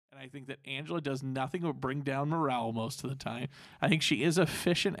I think that Angela does nothing but bring down morale most of the time. I think she is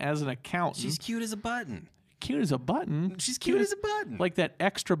efficient as an accountant. She's cute as a button. Cute as a button. She's cute as a button. Like that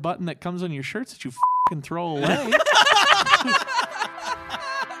extra button that comes on your shirts that you fucking throw away.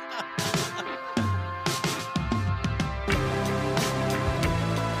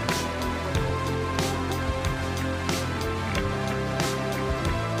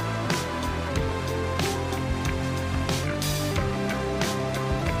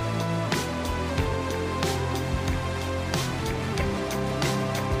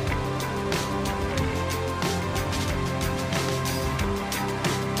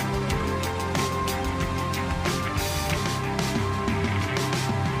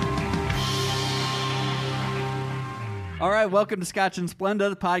 All right, welcome to Scotch and Splenda,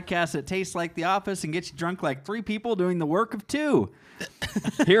 the podcast that tastes like The Office and gets you drunk like three people doing the work of two.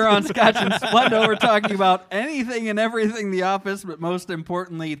 Here on Scotch and Splenda, we're talking about anything and everything The Office, but most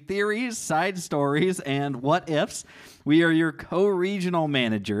importantly, theories, side stories, and what ifs. We are your co-regional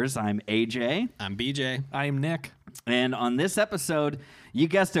managers. I'm AJ. I'm BJ. I'm Nick. And on this episode, you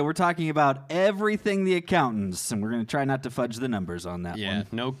guessed it, we're talking about everything the accountants, and we're going to try not to fudge the numbers on that Yeah, one.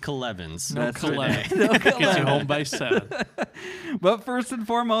 no Clevens. No That's right. Colette. Gets you home by 7. But first and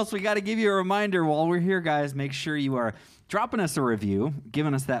foremost, we got to give you a reminder while we're here, guys. Make sure you are dropping us a review,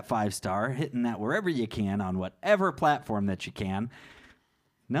 giving us that 5-star, hitting that wherever you can on whatever platform that you can.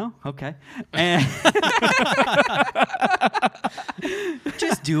 No? Okay. And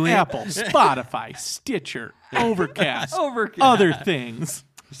Just do it. Apple, Spotify, Stitcher, Overcast, Overcast. other things.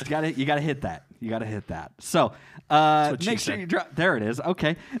 you gotta hit that. You gotta hit that. So what she make sure said. you drop. There it is.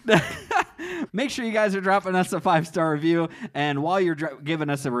 Okay. Make sure you guys are dropping us a 5-star review, and while you're giving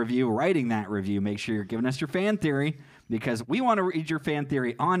us a review, writing that review, make sure you're giving us your fan theory, because we want to read your fan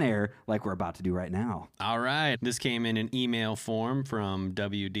theory on air like we're about to do right now. All right. This came in an email form from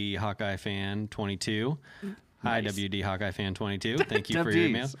WD Hawkeye Fan 22. Hi, WD Hawkeye Fan 22. Thank you for your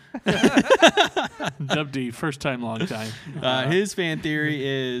email. Dub D, first time, long time. His fan theory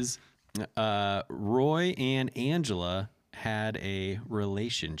is Roy and Angela had a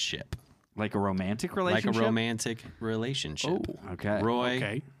relationship. Like a romantic Like relationship? a romantic relationship. Oh, Okay. Roy,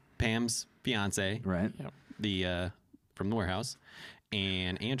 okay. Pam's fiance, Right. Yep. the from the warehouse,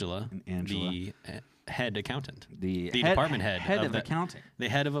 and Angela, the head accountant, the department head of accounting. the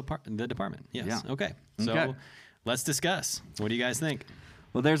head of the department. Yes. Yeah. Okay. So Okay. let's discuss. What do you guys think?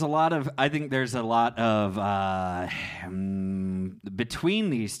 Well, I think there's a lot of between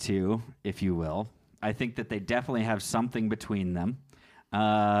these two, if you will. I think that they definitely have something between them.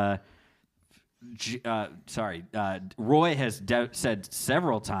 Roy has said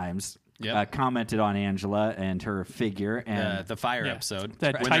several times, Yep. commented on Angela and her figure, and The fire Yeah. episode.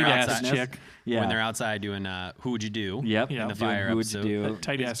 That when they're tight-ass outside- chick. yeah, When they're outside doing Who Would You Do? yep, Yeah. In the doing fire Who Would episode. You Do? That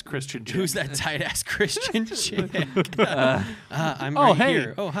tight-ass Christian chick. Who's that tight ass Christian chick? I'm Oh, right hey.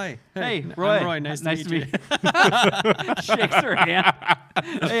 here. Oh, hi. Hey, I'm Roy. Roy. Nice to meet you. Shakes her hand.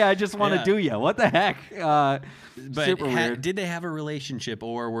 Hey, I just want to Yeah. do you. What the heck? But Super weird. did they have a relationship,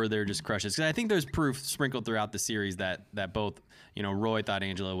 or were there just crushes? Because I think there's proof sprinkled throughout the series that both, Roy thought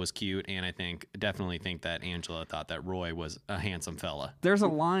Angela was cute, and I definitely think that Angela thought that Roy was a handsome fella. There's a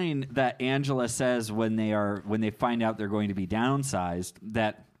line that Angela says when they find out they're going to be downsized,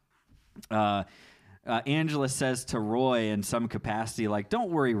 that Angela says to Roy in some capacity, like,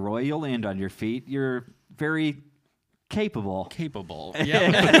 "Don't worry, Roy, you'll land on your feet. You're very capable." Capable.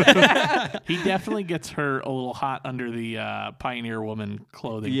 Yeah. He definitely gets her a little hot under the Pioneer Woman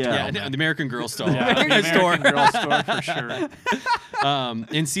clothing. Yeah. Yeah, the American Girl store. Yeah, the American Girl store for sure.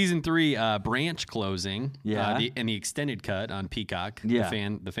 In season 3, Branch closing. Yeah. In the extended cut on Peacock. Yeah.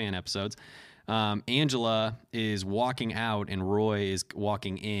 The fan episodes. Angela is walking out and Roy is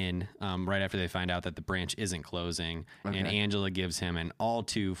walking in right after they find out that the branch isn't closing. Okay. And Angela gives him an all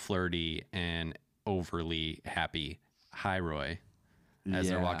too flirty and overly happy hi, Roy, as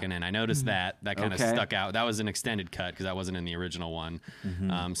they're Yeah. walking in. I noticed that kind of Okay. stuck out. That was an extended cut because that wasn't in the original one.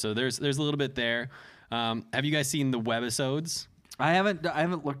 Mm-hmm. So there's a little bit there. Have you guys seen the webisodes? I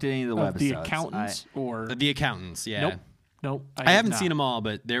haven't looked at any of the Of the webisodes. accountants or The accountants, yeah. nope. I haven't seen them all,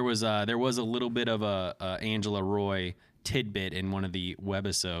 but there was a little bit of a Angela Roy tidbit in one of the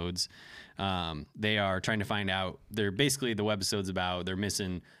webisodes. They are trying to find out. They're basically the webisode's about they're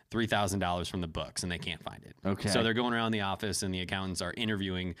missing $3,000 from the books and they can't find it. Okay. So they're going around the office and the accountants are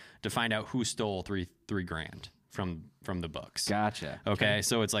interviewing to find out who stole $3,000 from the books. Gotcha. Okay,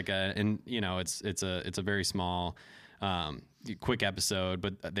 so it's like it's a very small, quick episode,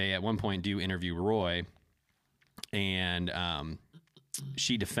 but they at one point do interview Roy, and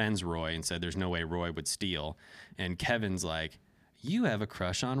she defends Roy and said there's no way Roy would steal, and Kevin's like, you have a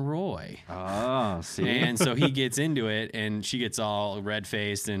crush on Roy. Oh, see. And so he gets into it, and she gets all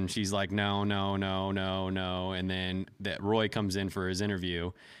red-faced, and she's like, no. And then that Roy comes in for his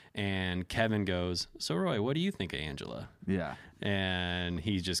interview, and Kevin goes, so Roy, what do you think of Angela? Yeah. And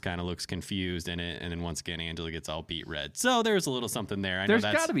he just kind of looks confused in it, and then once again, Angela gets all beat red. So there's a little something there. I There's know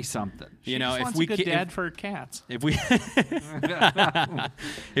that's got to be something. you know, Just if wants we a good ca- dad for cats. if we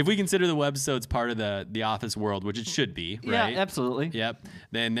if we consider the webisodes part of the Office world, which it should be, right? Yeah, absolutely. Yep.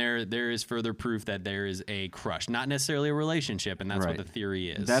 Then there is further proof that there is a crush, not necessarily a relationship, and that's Right. what the theory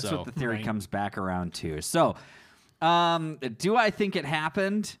is. That's so, what the theory Right. comes back around to. So, do I think it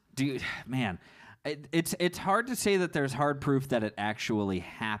happened? Man, it's hard to say that there's hard proof that it actually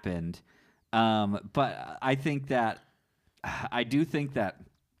happened. But I do think that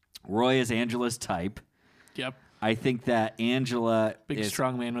Roy is Angela's type. Yep. I think that Angela Big is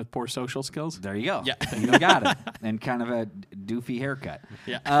strong man with poor social skills. There you go. Yeah. You got it. And kind of a doofy haircut.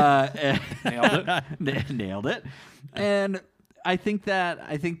 Yeah. Nailed it. Nailed it. And I think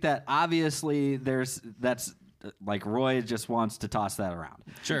that obviously that's like Roy just wants to toss that around.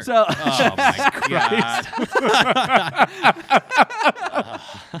 Sure. So Oh my god.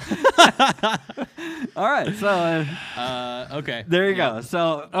 all right. So Okay. there you go.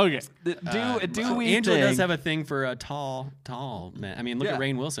 So Okay. do we Angela think, does have a thing for a tall man. I mean, look Yeah. at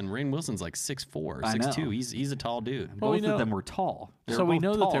Rainn Wilson. Rainn Wilson's like 6'4", I know. 6'2". He's a tall dude. Well, we both know- of them were tall. They So were we both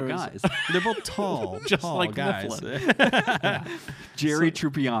know that tall there was- guys. They're both tall, Just tall like guys. Jerry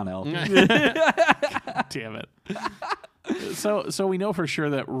Trupiano. Damn it. So we know for sure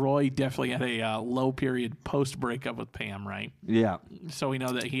that Roy definitely had a low period post breakup with Pam, right? Yeah. So we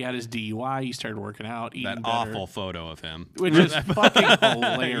know that he had his DUI. He started working out, eating That better, awful photo of him. which is fucking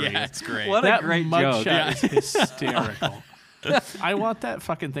hilarious. Yeah, it's great. What a That great mugshot joke. is hysterical. I want that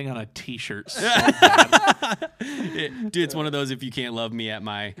fucking thing on a T-shirt. So bad. Dude, it's one of those if you can't love me at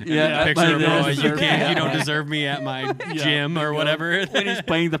my Yeah, picture of my- Roy, you deserve can't. me You don't at my- deserve me at my Yeah, gym or whatever. When he's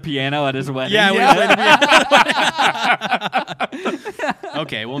playing the piano at his wedding. Yeah.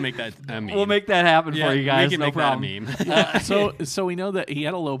 Okay, we'll make that a meme. We'll make that happen Yeah, for you guys. We can No make problem. that a meme. So we know that he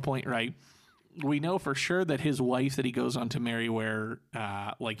had a low point, right? We know for sure that his wife that he goes on to marry, where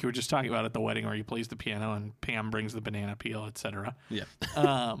like you were just talking about at the wedding, where he plays the piano and Pam brings the banana peel, etc. Yeah.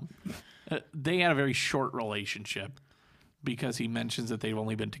 They had a very short relationship because he mentions that they've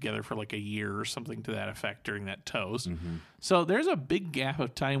only been together for like a year or something to that effect during that toast. So there's a big gap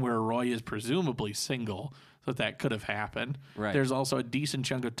of time where Roy is presumably single, so that could have happened. Right. There's also a decent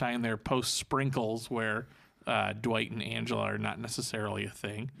chunk of time there post Sprinkles where Dwight and Angela are not necessarily a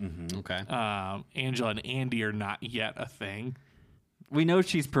thing. Okay. Angela and Andy are not yet a thing. We know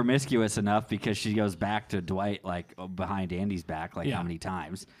she's promiscuous enough because she goes back to Dwight like behind Andy's back like Yeah. how many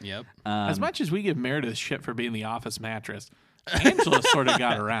times. Yep. As much as we give Meredith shit for being the office mattress, Angela sort of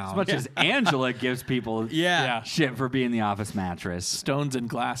got around. As much as Angela gives people Yeah. shit for being the office mattress. Stones and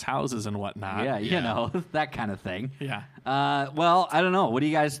glass houses and whatnot. Yeah, you Yeah. know, that kind of thing. Yeah. Well, I don't know. What do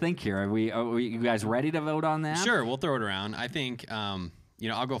you guys think here? Are we you guys ready to vote on that? Sure, we'll throw it around. I think,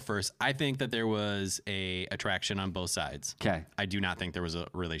 I'll go first. I think that there was a attraction on both sides. Okay. I do not think there was a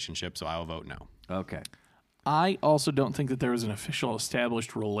relationship, so I will vote no. Okay. I also don't think that there was an official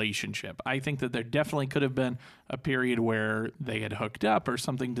established relationship. I think that there definitely could have been a period where they had hooked up or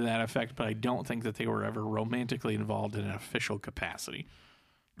something to that effect, but I don't think that they were ever romantically involved in an official capacity.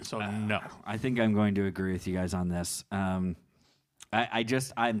 So no. I think I'm going to agree with you guys on this. I'm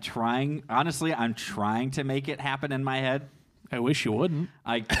trying to make it happen in my head. I wish you wouldn't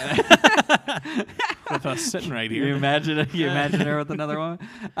I with us sitting right you here. imagine her with another one.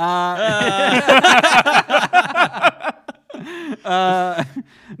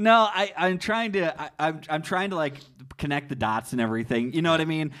 No, I'm trying to like connect the dots and everything. You know what I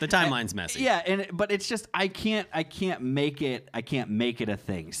mean? The timeline's messy. Yeah, but it's just I can't make it a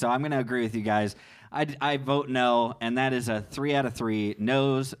thing. So I'm gonna agree with you guys. I vote no, and that is a 3 out of 3.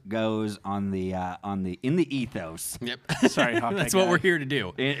 No's goes in the ethos. Yep. Sorry, Hawkeye That's guy. what we're here to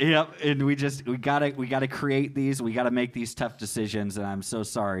do. Yep, and we gotta create these. We gotta make these tough decisions, and I'm so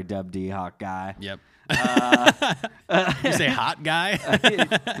sorry, Dub D Hawk guy. Yep. You say hot guy?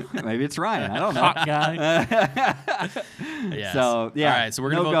 Maybe it's Ryan. I don't know. Hot guy. Yes. So yeah, All right, so we're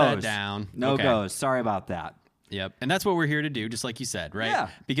going to no vote that goes. down. No Okay. goes. Sorry about that. Yep. And that's what we're here to do, just like you said, right? Yeah.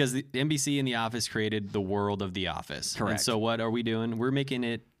 Because the NBC and The Office created the world of The Office. Correct. And so what are we doing? We're making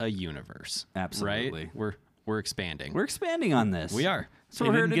it a universe. Absolutely. Right? We're expanding. We're expanding on this. We are. So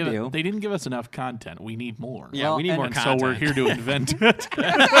we're here to do. They didn't give us enough content. We need more. Yeah, Well, we need and- more And content. so we're here to invent it.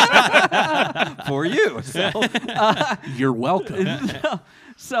 for you. So, You're welcome.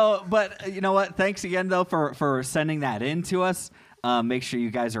 but you know what? Thanks again though for sending that in to us. Make sure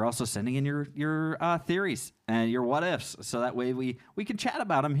you guys are also sending in your theories and your what ifs, so that way we can chat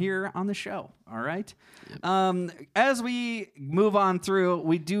about them here on the show. All right. As we move on through,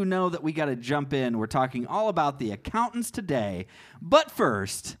 we do know that we got to jump in. We're talking all about the accountants today, but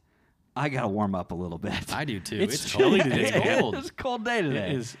first, I got to warm up a little bit. I do too. It's chilly cold. today. It's cold. It's a cold day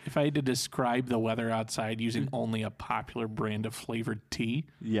today. It is. If I had to describe the weather outside using only a popular brand of flavored tea,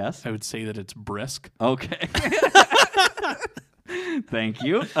 Yes. I would say that it's brisk. Okay. Thank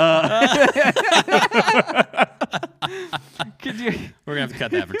you. Could you? We're gonna have to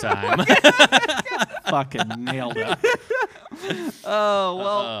cut that for time. Fucking nailed it. Oh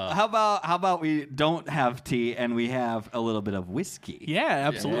well. How about we don't have tea and we have a little bit of whiskey? Yeah,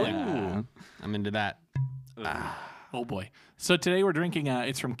 absolutely. Yeah. I'm into that. Oh boy. So today we're drinking.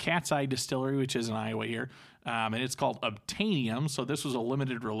 It's from Cat's Eye Distillery, which is in Iowa here, and it's called Obtainium. So this was a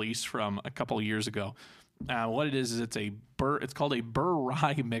limited release from a couple of years ago. What it is it's called a burr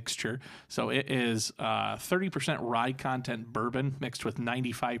rye mixture. So it is 30% rye content bourbon mixed with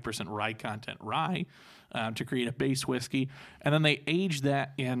 95% rye content rye to create a base whiskey. And then they age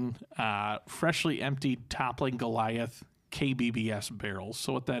that in freshly emptied Toppling Goliath KBBS barrels.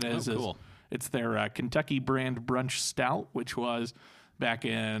 So what that is cool. It's their Kentucky brand brunch stout, which was back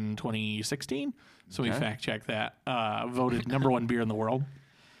in 2016. So we fact checked that. Voted number one beer in the world.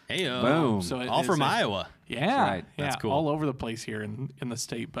 Hey, Boom. So it all is from Iowa. Yeah, right. yeah, That's cool. all over the place here in the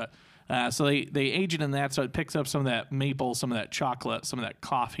state. But so they age it in that, so it picks up some of that maple, some of that chocolate, some of that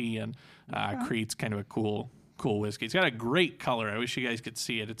coffee, and creates kind of a cool whiskey. It's got a great color. I wish you guys could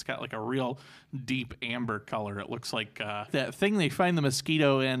see it. It's got like a real deep amber color. It looks like that thing they find the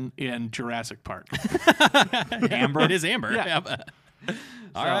mosquito in Jurassic Park. Amber. It is amber. Yeah.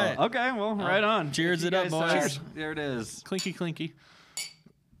 All right. Okay. Well, right on. Cheers Thank it you up, guys. boys. There it is. Clinky, clinky.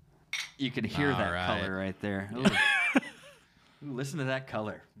 You can hear All that right. color right there. Ooh. Ooh, listen to that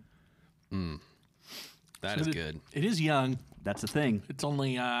color. That is good. It is young. That's the thing. It's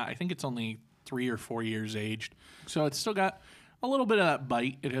only I think it's only 3 or 4 years aged, so it's still got a little bit of that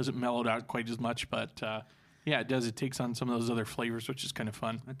bite. It hasn't mellowed out quite as much, but yeah, it does. It takes on some of those other flavors, which is kind of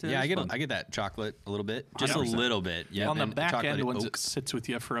fun. Yeah, I get that chocolate a little bit, just a little bit. Yeah, On the and back chocolate end, once it oak. sits with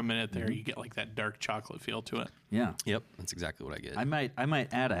you for a minute, there you get like that dark chocolate feel to it. Yeah. Yep, that's exactly what I get. I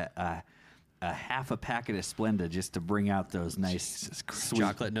might add a half a packet of Splenda just to bring out those nice sweet,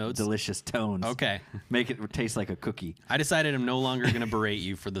 Chocolate notes? delicious tones. Okay. Make it taste like a cookie. I decided I'm no longer going to berate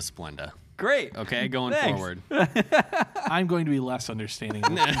you for the Splenda. Great. Okay, going Thanks. forward. I'm going to be less understanding.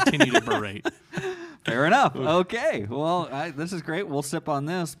 We'll continue to berate. Fair enough. Okay. Well, this is great. We'll sip on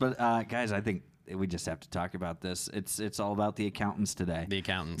this, but guys, I think we just have to talk about this. It's all about the accountants today. The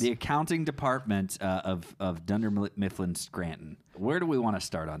accountants. The accounting department of Dunder Mifflin Scranton. Where do we want to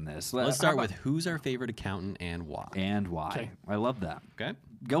start on this? Let's start with who's our favorite accountant and why. and why. Okay. I love that. Okay.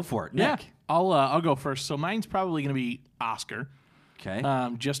 Go for it, Yeah, Nick. I'll go first. So mine's probably going to be Oscar. Okay.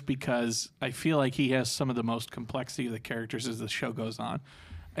 Just because I feel like he has some of the most complexity of the characters as the show goes on.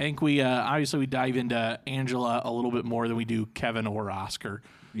 I think we obviously we dive into Angela a little bit more than we do Kevin or Oscar.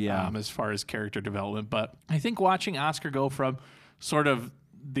 Yeah. As far as character development, but I think watching Oscar go from sort of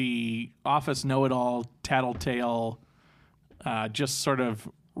the office know-it-all, tattletale, just sort of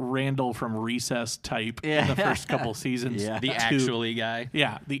Randall from Recess type in the first couple seasons. Yeah. The to- actually guy.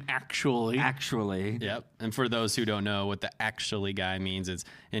 Yeah, the actually. Actually, Yep. And for those who don't know what the actually guy means, it's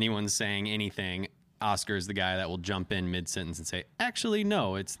anyone saying anything. Oscar is the guy that will jump in mid-sentence and say, actually,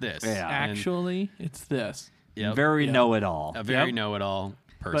 no, it's this. Yeah. And- Actually, it's this. yep, very Yep. know-it-all. a very Yep. know-it-all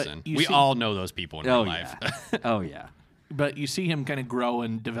person. you We see- all know those people in Oh real life. yeah. Oh yeah. But you see him kind of grow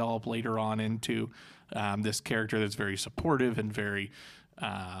and develop later on into this character that's very supportive and very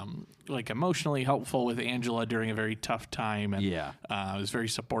like emotionally helpful with Angela during a very tough time, and Yeah. was very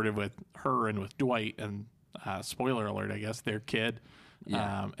supportive with her and with Dwight. And spoiler alert, I guess their kid.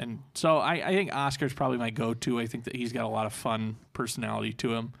 Yeah. And so I think Oscar's probably my go-to. I think that he's got a lot of fun personality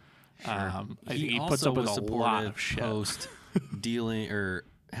to him. I think he puts up with a lot of shit. Post dealing or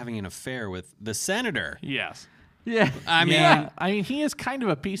having an affair with the senator. Yes. Yeah. I mean, Yeah, I mean, he is kind of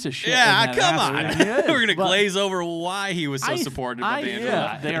a piece of shit. yeah, in that come on. aspect. We're gonna But glaze over why he was so supportive of Angela.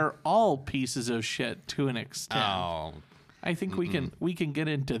 Yeah, they're all pieces of shit to an extent. Oh, I think we can get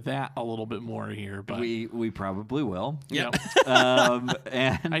into that a little bit more here, but We probably will. you Yep. know,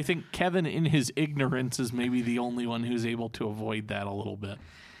 And I think Kevin, in his ignorance, is maybe the only one who's able to avoid that a little bit.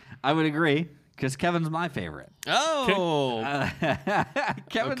 I would agree because Kevin's my favorite. oh,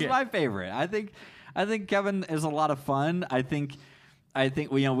 Kevin's Okay. my favorite. I think Kevin is a lot of fun. I think I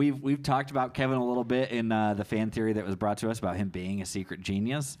think we've talked about Kevin a little bit in the fan theory that was brought to us about him being a secret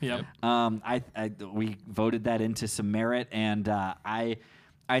genius. Yep. We voted that into some merit, and I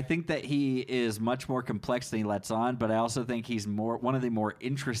think that he is much more complex than he lets on. But I also think he's one of the more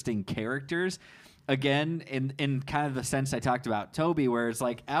interesting characters. Again, in kind of the sense I talked about Toby, where it's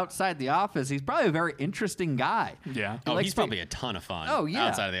like outside the office, he's probably a very interesting guy. Yeah. Oh, he's probably a ton of fun. Oh, yeah.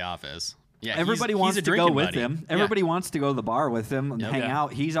 Outside of the office. Yeah, Everybody he's wants a to go drinking with buddy. him. Yeah. Everybody wants to go to the bar with him and hang Yeah.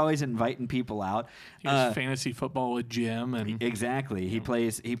 out. He's always inviting people out. He was fantasy football with Jim, and Exactly. He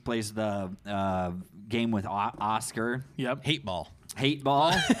plays the game with Oscar. yep. Hate ball. Hate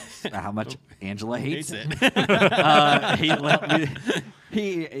ball. How much Angela hates Hates it.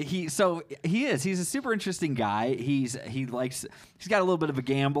 it. He's a super interesting guy. He's got a little bit of a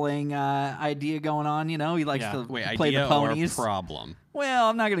gambling idea going on. He likes Yeah. to Wait, play idea the ponies. or problem? Well,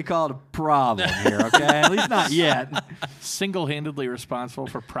 I'm not going to call it a problem here, okay? At least not yet. Single-handedly responsible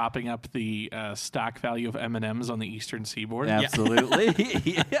for propping up the stock value of M&Ms on the Eastern Seaboard. Absolutely.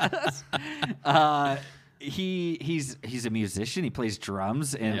 Yes. He's a musician. He plays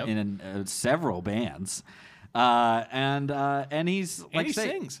drums in several bands. And he's like And he I say,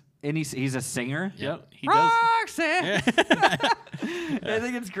 sings. And he's a singer. Yep. He does. Roxanne. I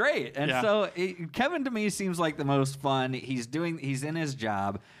think it's great. And Yeah. so Kevin to me seems like the most fun. He's in his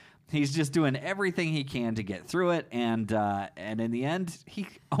job. He's just doing everything he can to get through it, and in the end, he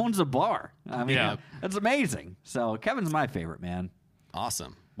owns a bar. I mean, Yeah. that's amazing. So Kevin's my favorite, man.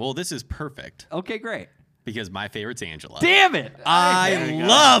 Awesome. Well, this is perfect Okay, great. because my favorite's Angela. Damn it! I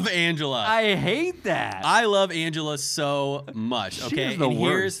love Angela. I hate that. I love Angela so much. She Okay, is the and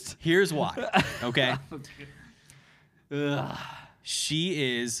worst. here's why. Okay, Ugh.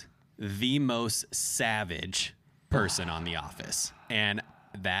 she is the most savage person on The Office, and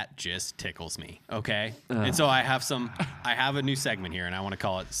that just tickles me. Okay, and so I have a new segment here, and I want to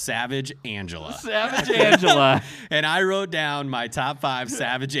call it Savage Angela. Savage Angela. And I wrote down my top 5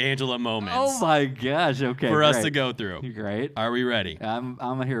 Savage Angela moments Oh my gosh. Okay. for us great. to go through. Great. Are we ready?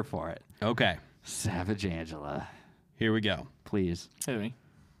 I'm here for it. Okay, Savage Angela, here we go. please. Hey, me.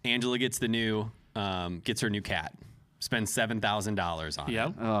 Angela gets her new cat. Spends $7,000 on it.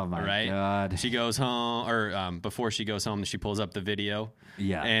 Yep. Oh my Right? god. She goes home, or before she goes home, she pulls up the video.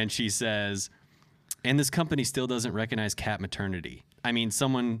 Yeah. And she says, and this company still doesn't recognize cat maternity. I mean,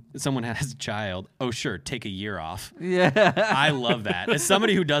 someone has a child. Oh, sure, take a year off. Yeah. I love that. As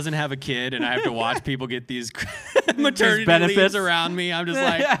somebody who doesn't have a kid and I have to watch people get these maternity benefits. leaves around me, I'm just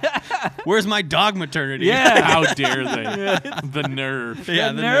like, where's my dog maternity? Yeah. How dare they? The nerve. Yeah,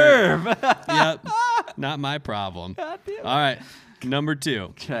 The the nerve. nerve. Yep. Not my problem. God damn it. All right. Number 2.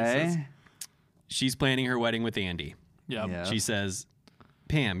 Okay. She's planning her wedding with Andy. Yep. Yeah. She says,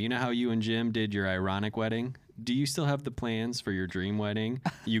 Pam, you know how you and Jim did your ironic wedding? Do you still have the plans for your dream wedding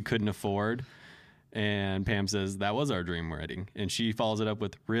you couldn't afford? And Pam says, that was our dream wedding. And she follows it up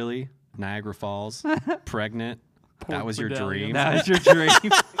with, really? Niagara Falls? Pregnant? That was your medallion. dream? That was your dream.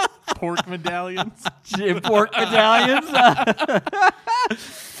 Pork medallions. Pork medallions.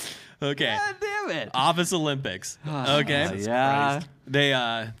 Okay. God damn it. Office Olympics. Okay. Yeah. They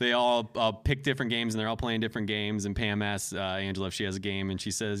all pick different games and they're all playing different games. And Pam asks Angela if she has a game, and she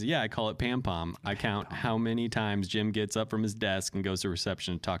says, "Yeah, I call it Pam Pom. I count how many times Jim gets up from his desk and goes to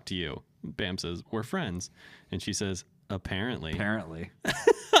reception to talk to you." Pam says, "We're friends," and she says, "Apparently." Apparently.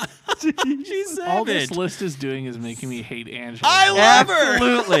 She's All this savage. list is doing is making me hate Angela. I love her.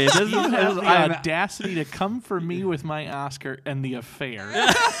 Absolutely. This You have is the I'm- audacity to come for me with my Oscar and the affair.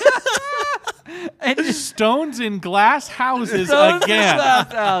 and just Stones in glass houses those again.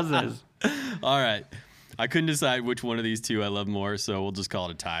 houses. All right. I couldn't decide which one of these two I love more, so we'll just call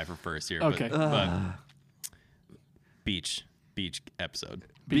it a tie for first here. Okay. But beach episode.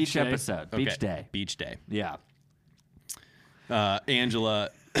 Beach day. episode. Beach Okay. day. Beach day. Yeah.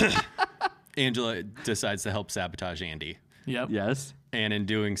 Angela decides to help sabotage Andy, Yep. Yes. and in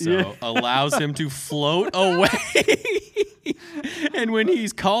doing so allows him to float away. And when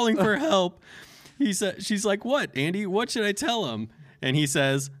he's calling for help, she's like, "What, Andy? What should I tell him?" And he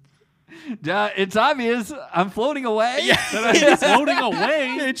says, It's obvious. I'm floating away. He's floating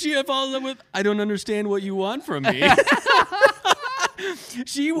away. and she follows up with, "I don't understand what you want from me."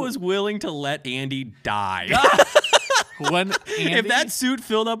 She was willing to let Andy die. When Andy, If that suit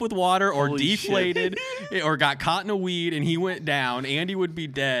filled up with water or Holy deflated or got caught in a weed and he went down, Andy would be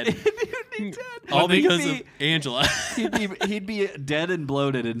dead. All Well, they'd because be- of Angela. He'd be dead and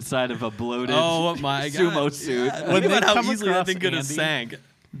bloated inside of a bloated Oh my god. sumo suit. Yeah, When think they about how come easily that across thing could have Andy- sank.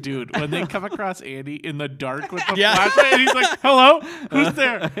 dude, when they come across Andy in the dark with the Yeah. flashlight, and he's like, "Hello, who's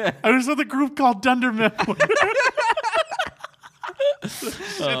there?" I was with a group called Dunder Mifflin.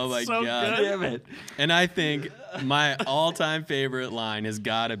 Oh my so god! good. Damn it. And I think my all-time favorite line has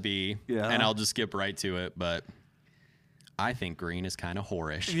got to be, Yeah. and I'll just skip right to it, but I think green is kind of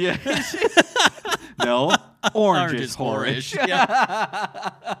whorish. Yeah. No, orange is whorish. whorish.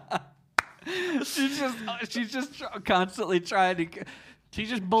 Yeah. She's just constantly trying to. She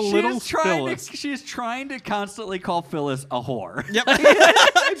just belittles Phyllis. She's trying to constantly call Phyllis a whore. Yep.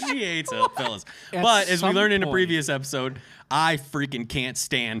 She hates it, Phyllis. At But as we some learned in a point- previous episode, I freaking can't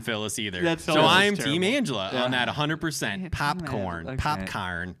stand Phyllis either. That's so Phyllis I'm is Team terrible. Angela on that 100%. Popcorn. Okay.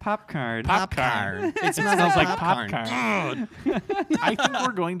 Popcorn. Popcorn. Popcorn. It Smells like popcorn. popcorn. I think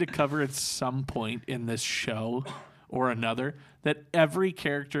we're going to cover at some point in this show or another that every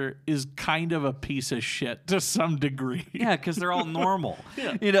character is kind of a piece of shit to some degree. Yeah, because they're all normal.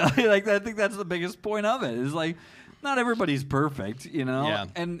 You know, like I think that's the biggest point of it. Is like, not everybody's perfect. You know. Yeah.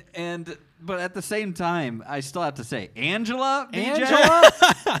 And but at the same time, I still have to say, Angela. BJ?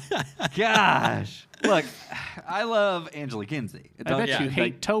 Angela? Gosh, look, I love Angela Kinsey. I bet Yeah. you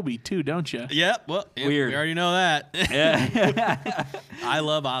hate Toby too, don't you? Yep. Well, Weird. we already know that. Yeah. I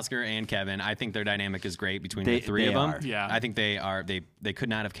love Oscar and Kevin. I think their dynamic is great between They- the three they of them. are. Yeah. I think they are. They could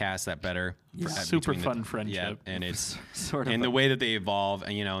not have cast that better. Super between the- fun friendship. Yeah, and it's Sort of and a- the way that they evolve,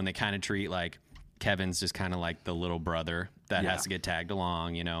 and and they kind of treat like Kevin's just kind of like the little brother that Yeah. has to get tagged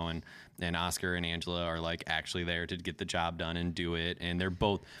along, and Oscar and Angela are like actually there to get the job done and do it, and they're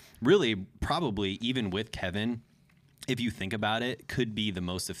both really probably even with Kevin, if you think about it, could be the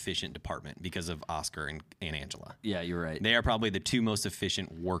most efficient department because of Oscar and Angela. Yeah, you're right. They are probably the two most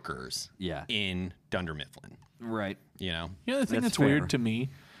efficient workers Yeah. in Dunder Mifflin. Right. You know? You know, the thing That's that's fair. weird to me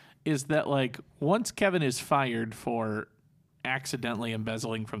is that, like, once Kevin is fired for accidentally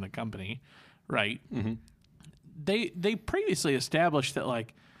embezzling from the company, right? Mm-hmm. They previously established that,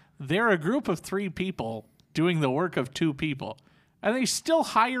 like, they're a group of 3 people doing the work of 2 people, and they still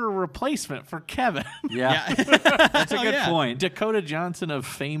hire a replacement for Kevin. Yeah. That's a good yeah. point. Dakota Johnson of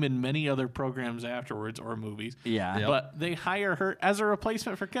fame in many other programs afterwards or movies. Yeah. Yep. But they hire her as a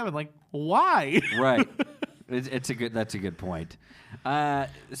replacement for Kevin. Like, why? Right. That's a good point.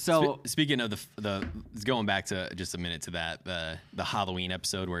 So Speaking of the going back to just a minute to that the Halloween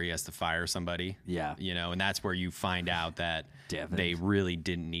episode where he has to fire somebody. Yeah. And that's where you find out that Devin. they really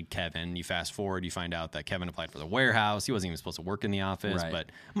didn't need Kevin. You fast forward, you find out that Kevin applied for the warehouse. He wasn't even supposed to work in the office, Right. but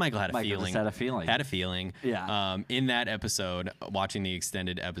Michael had a Michael feeling. just had a feeling. Had a feeling. Yeah. In that episode, watching the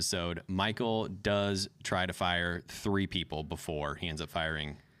extended episode, Michael does try to fire 3 people before he ends up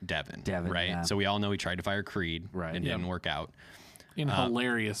firing Devin. Right. yeah. So we all know he tried to fire Creed. Right. And Yep. didn't work out. In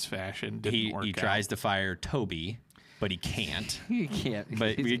hilarious fashion. Didn't work He out. tries to fire Toby, but he can't. you can't.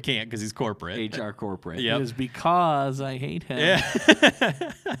 But he can't because he's corporate. HR corporate. Yep. It is because I hate him.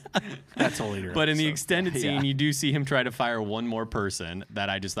 Yeah. That's a later But in the episode. extended scene, Yeah. you do see him try to fire one more person that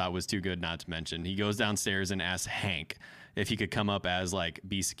I just thought was too good not to mention. He goes downstairs and asks Hank if he could come up as like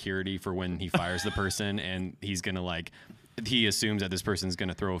be security for when he fires the person, and he's gonna like. He assumes that this person's going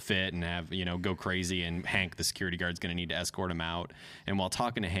to throw a fit and have, go crazy, and Hank, the security guard's going to need to escort him out. And while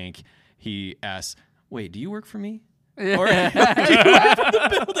talking to Hank, he asks, "Wait, do you work for me?" Or do you work for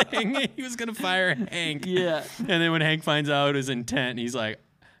the building? He was going to fire Hank. Yeah. And then when Hank finds out his intent, he's like,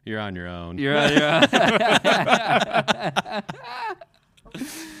 "You're on your own." You're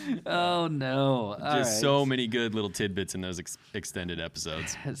Oh no! Just so many good little tidbits in those extended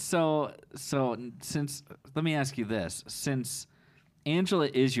episodes. So since let me ask you this: since Angela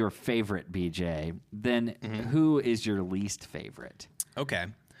is your favorite BJ, then who is your least favorite Okay.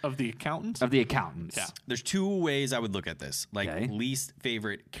 of the accountants. of the accountants? Yeah. There's 2 ways I would look at this. Like Okay. least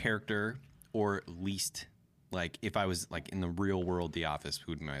favorite character or least like if I was like in the real world The Office,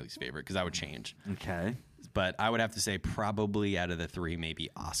 who would be my least favorite? Because I would change. Okay. But I would have to say probably out of the 3, maybe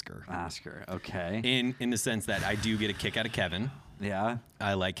Oscar. Oscar. Okay. In the sense that I do get a kick out of Kevin. Yeah.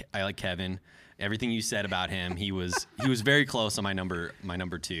 I like Kevin. Everything you said about him, he was very close on my number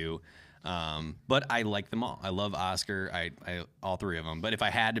 2. But I like them all. I love Oscar. I all 3 of them. But if I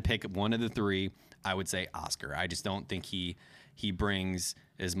had to pick one of the 3, I would say Oscar. I just don't think he brings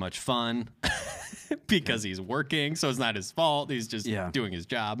as much fun because he's working, so it's not his fault. He's just doing his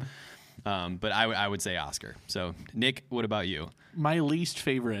job. But I would say Oscar. So Nick, what about you? My least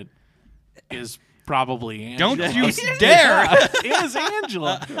favorite is probably Angela. Don't you dare! It is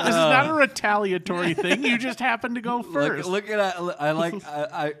Angela. This is not a retaliatory thing. You just happen to go first. Look at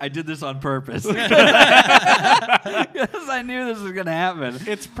I did this on purpose because I knew this was gonna happen.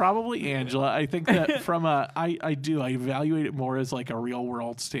 It's probably Angela. I think that from I evaluate it more as like a real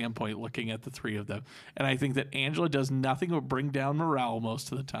world standpoint looking at the 3 of them. And I think that Angela does nothing but bring down morale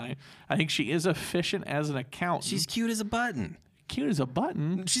most of the time. I think she is efficient as an accountant. She's cute as a button. cute as a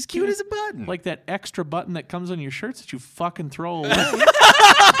button. She's cute as a button. Like that extra button that comes on your shirts that you fucking throw away.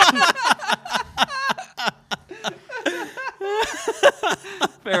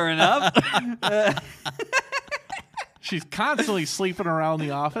 Fair enough. She's constantly sleeping around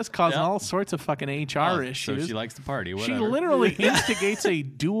the office, causing Yep. all sorts of fucking HR issues. So she likes to party. She Whatever. literally instigates a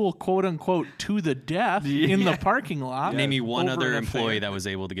duel, quote unquote, to the death in the parking lot. Name me one over other an affair. employee that was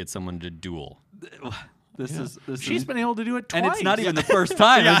able to get someone to duel. This She's is, been able to do it twice. and it's not even the first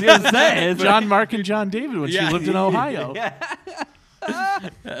time. I was gonna say it's John Mark and John David when Yeah. she lived in Ohio.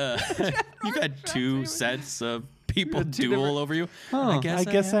 You've had two sets of people duel different- over you. Huh, I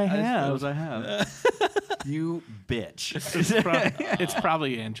guess I I have. suppose I have. You bitch. It's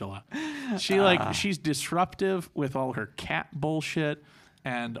probably Angela. She's disruptive with all her cat bullshit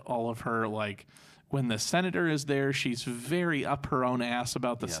and all of her like. When the senator is there, she's very up her own ass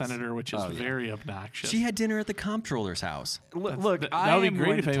about the senator, which is very obnoxious. She had dinner at the comptroller's house. Look, that would be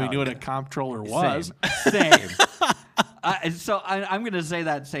great if anybody knew what a comptroller was. Same. So I'm going to say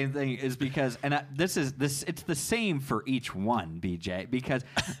that same thing is because, and this it's the same for each one, BJ, because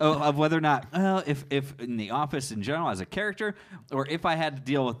of whether or not, if in the office in general as a character, or if I had to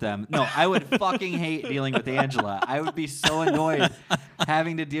deal with them. No, I would fucking hate dealing with Angela. I would be so annoyed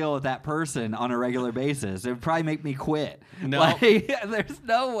having to deal with that person on a regular basis. It would probably make me quit. No. Like, there's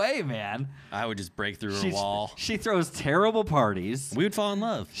no way, man. I would just break through her wall. She throws terrible parties. We would fall in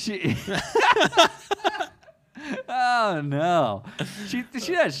love. She. Oh no, she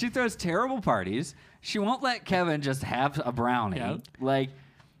does. She throws terrible parties. She won't let Kevin just have a brownie. Yeah. Like,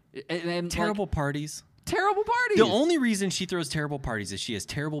 and Terrible like, parties. terrible parties. The only reason she throws terrible parties is she has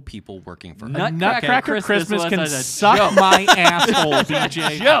terrible people working for her. Nutcracker Christmas can was a suck joke. my asshole,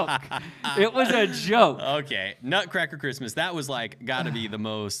 BJ. joke. It was a joke. Okay, Nutcracker Christmas. That was like got to be the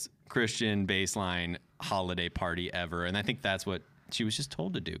most Christian baseline holiday party ever, and I think that's what she was just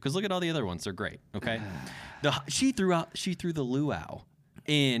told to do. Because look at all the other ones; they're great. Okay, she threw the luau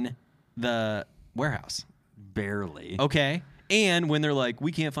in the warehouse. Barely. Okay, and when they're like,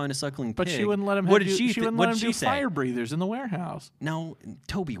 we can't find a suckling But pig, she wouldn't let him. What did she? She wouldn't what let him did do she say? fire breathers in the warehouse. No,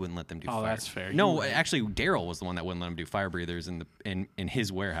 Toby wouldn't let them do. Oh, fire. that's fair. No, You're right. actually, Daryl was the one that wouldn't let him do fire breathers in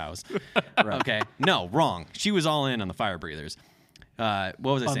his warehouse. Okay, no, wrong. She was all in on the fire breathers. What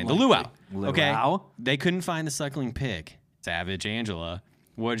was I saying? The luau. Okay, Luau? they couldn't find the suckling pig. Savage Angela.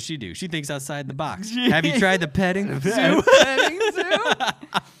 What did she do? She thinks outside the box. Have you tried the petting zoo?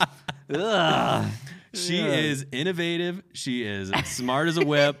 Ugh. She is innovative. She is smart as a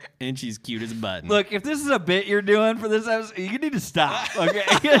whip, and she's cute as a button. Look, if this is a bit you're doing for this episode, you need to stop. Okay,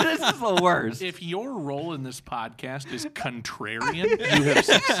 this is the worst. If your role in this podcast is contrarian, you have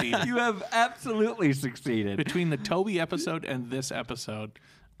succeeded. You have absolutely succeeded. Between the Toby episode and this episode,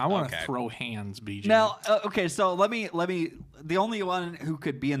 I want to Okay. throw hands, BJ. Now, okay, so let me. The only one who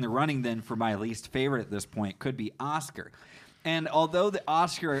could be in the running then for my least favorite at this point could be Oscar. And although the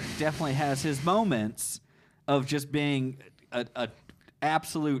Oscar definitely has his moments of just being a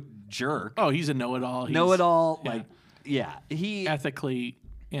absolute jerk, oh, he's a know-it-all. He's know-it-all, yeah. like he ethically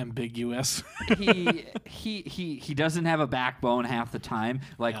ambiguous. he doesn't have a backbone half the time.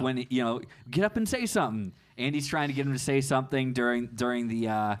 Like Yeah. when get up and say something. Andy's trying to get him to say something during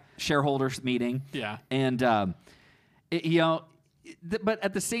the shareholders meeting. Yeah. And but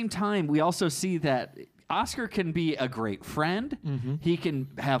at the same time, we also see that Oscar can be a great friend.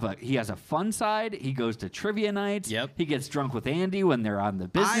 Mm-hmm. He has a fun side. He goes to trivia nights. Yep. He gets drunk with Andy when they're on the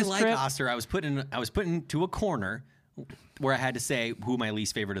business I like trip. Oscar. I was put into a corner where I had to say who my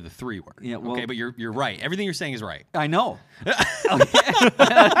least favorite of the three were. Yeah, well- okay, but you're right. Everything you're saying is right. I know.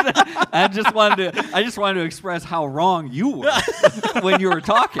 I just wanted to express how wrong you were when you were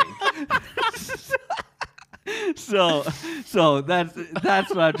talking. So that's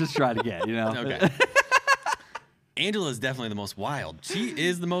what I'm just trying to get, Okay. Angela is definitely the most wild. She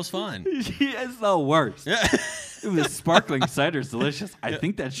is the most fun. She is the worst. The sparkling cider is delicious. I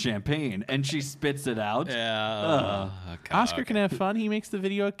think that's champagne, and she spits it out. Yeah. Oscar can have fun. He makes the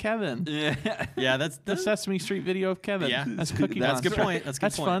video of Kevin. Yeah, that's The Sesame Street video of Kevin. Yeah. That's Cookie That's a good Monster. point. That's a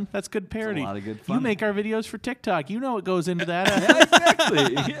good point. fun. That's good parody. lot of good You fun. make our videos for TikTok. You know what goes into that.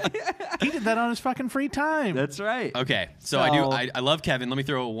 Exactly. He did that on his fucking free time. That's right. Okay, so I love Kevin. Let me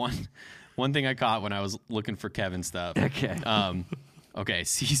throw one thing I caught when I was looking for Kevin stuff. Okay. Okay,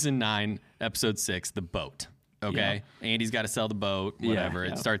 season 9, episode 6, the boat. Okay, Andy's got to sell the boat. Whatever.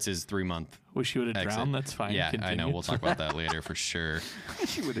 Yeah. It starts his 3-month. Wish you would have exit. drowned. That's fine. Yeah, I Continue. know. We'll talk about that later for sure.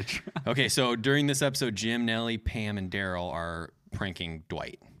 She would have tried. Okay, so during this episode, Jim, Nellie, Pam, and Daryl are pranking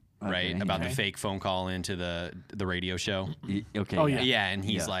Dwight. right? About the fake phone call into the radio show. Okay. Oh, yeah. Yeah, and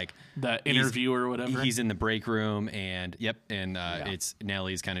he's like The interview or whatever. He's in the break room, and it's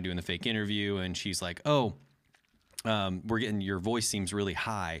Nellie's kind of doing the fake interview, and she's like, "Oh, we're getting your voice seems really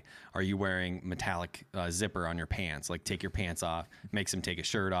high. Are you wearing metallic zipper on your pants? Like, take your pants off." Makes him take his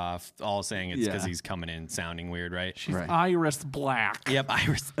shirt off. All saying it's because he's coming in sounding weird, right? She's Iris Black. Yep,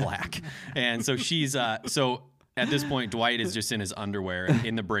 Iris Black. And so she's so at this point, Dwight is just in his underwear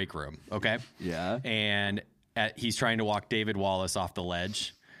in the break room. Okay. Yeah. And he's trying to walk David Wallace off the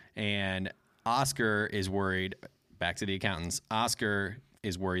ledge, and Oscar is worried. Back to the accountants. Oscar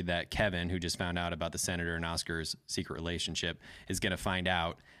is worried that Kevin, who just found out about the senator and Oscar's secret relationship, is going to find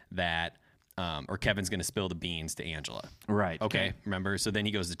out that, or Kevin's going to spill the beans to Angela. Right. Okay. Remember? So then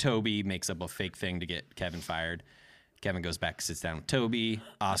he goes to Toby, makes up a fake thing to get Kevin fired. Kevin goes back, sits down with Toby.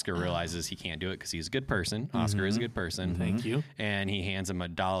 Oscar realizes he can't do it because he's a good person. Oscar is a good person. Thank you. And he hands him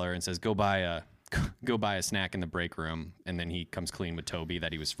 $1 and says, go buy a snack in the break room. And then he comes clean with Toby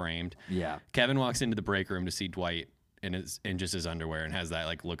that he was framed. Yeah. Kevin walks into the break room to see Dwight in just his underwear and has that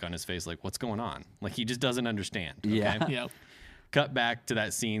like look on his face like, what's going on? Like, he just doesn't understand. Okay? Yeah. Yep. Cut back to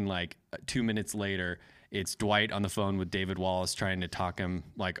that scene like 2 minutes later. It's Dwight on the phone with David Wallace trying to talk him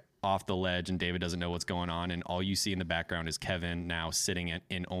like off the ledge, and David doesn't know what's going on, and all you see in the background is Kevin now sitting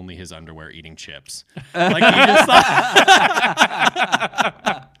in only his underwear eating chips. Like,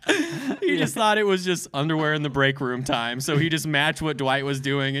 he just thought it was just underwear in the break room time, so he just matched what Dwight was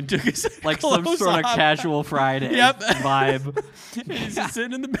doing and took his Like some clothes sort off. of casual Friday Yep. vibe. And he's just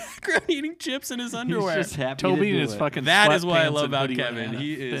sitting in the background eating chips in his underwear. He's just happy Toby to in do his it. fucking That is what I sweatpants love and about hoodie Kevin. banana.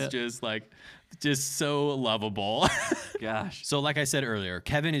 He is just so lovable. Gosh. So like I said earlier,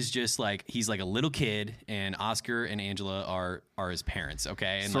 Kevin is just like, he's like a little kid, and Oscar and Angela are his parents,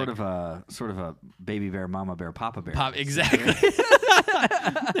 okay? And Sort of a baby bear, mama bear, papa bear. exactly.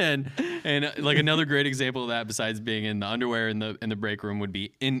 and like another great example of that, besides being in the underwear in the break room, would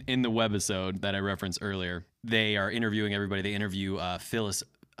be in the webisode that I referenced earlier. They are interviewing everybody. They interview Phyllis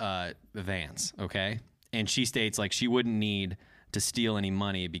Vance, okay? And she states like she wouldn't need to steal any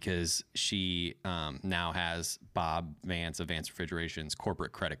money because she now has Bob Vance of Vance Refrigeration's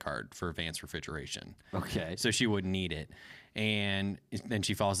corporate credit card for Vance Refrigeration. Okay. So she wouldn't need it. And then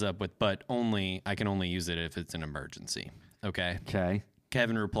she follows up with, but I can only use it if it's an emergency. Okay. Okay.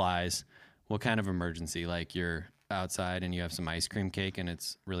 Kevin replies, what kind of emergency? Like, you're outside and you have some ice cream cake and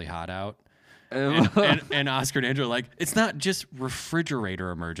it's really hot out? And Oscar and Andrew are like, it's not just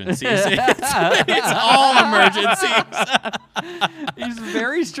refrigerator emergencies. It's all emergencies. He's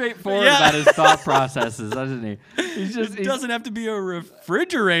very straightforward about his thought processes, doesn't he? It doesn't have to be a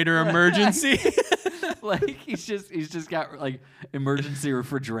refrigerator emergency. Like he's just got like emergency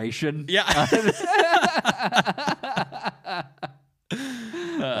refrigeration. Yeah.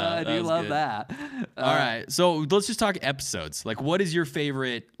 I do love that. All right. So let's just talk episodes. Like, what is your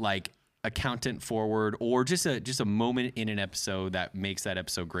favorite, like, accountant forward, or just a moment in an episode that makes that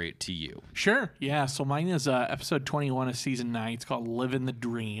episode great to you? Sure. Yeah. So mine is episode 21 of season 9. It's called "Living the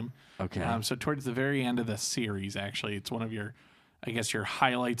Dream." Okay. So towards the very end of the series, actually, it's one of your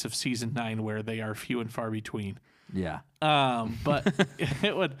highlights of season 9, where they are few and far between. Yeah. But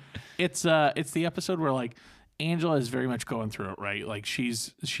it's the episode where like Angela is very much going through it, right? Like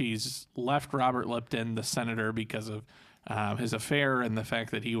she's left Robert Lipton, the senator, because of his affair and the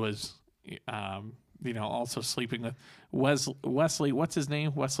fact that he was also sleeping with Wesley. What's his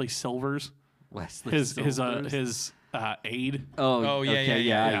name? Wesley Silvers. Wesley His aide. Oh yeah,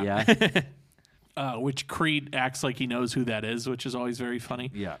 yeah. yeah. Which Creed acts like he knows who that is, which is always very funny.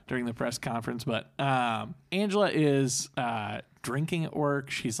 Yeah. During the press conference, but Angela is drinking at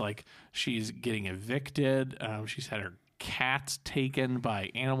work. She's getting evicted. She's had her cats taken by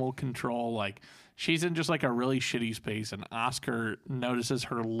animal control. Like, she's in just like a really shitty space, and Oscar notices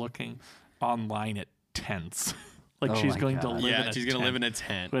her looking online at tents. Like, she's going to live in a she's tent gonna live in a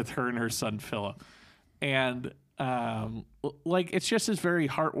tent with her and her son Philip. And like, it's just this very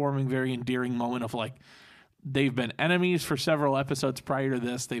heartwarming, very endearing moment of like, they've been enemies for several episodes prior to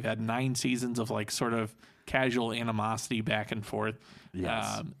this. They've had 9 seasons of like sort of casual animosity back and forth.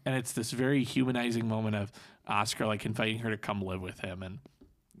 Yes. And it's this very humanizing moment of Oscar like inviting her to come live with him. And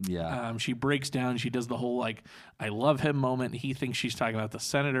Yeah. she breaks down. She does the whole like, I love him moment. He thinks she's talking about the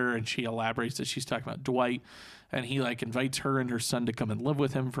senator, and she elaborates that she's talking about Dwight. And he like invites her and her son to come and live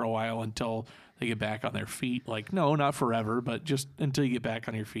with him for a while until they get back on their feet. Like, no, not forever, but just until you get back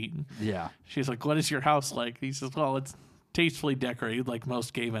on your feet. And Yeah. she's like, what is your house like? He says, well, tastefully decorated like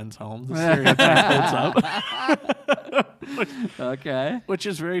most gay men's homes. The stereotype holds up. Okay. Which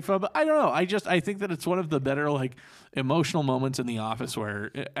is very fun. But I don't know. I think that it's one of the better like emotional moments in The Office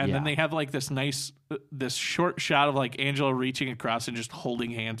where, and then they have like this nice, this short shot of like Angela reaching across and just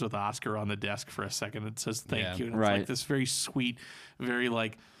holding hands with Oscar on the desk for a second. It says thank you. And it's like this very sweet, very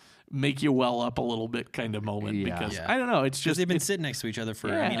like make you well up a little bit kind of moment because I don't know. It's just they've been sitting next to each other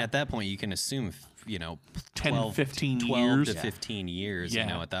for, I mean, at that point you can assume, 10, 15 12 years. to 15 years,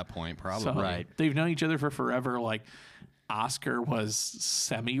 at that point, probably. So, they've known each other for forever. Like, Oscar was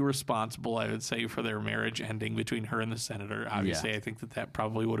semi-responsible, I would say, for their marriage ending between her and the senator. Obviously, I think that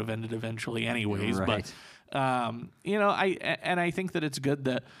probably would have ended eventually anyways. Right. But, I think that it's good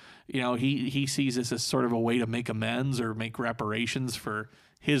that, he sees this as sort of a way to make amends or make reparations for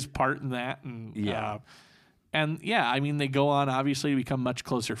his part in that. And they go on obviously to become much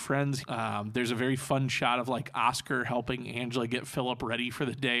closer friends. There's a very fun shot of like Oscar helping Angela get Philip ready for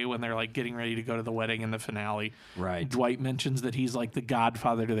the day when they're like getting ready to go to the wedding in the finale. Right. Dwight mentions that he's like the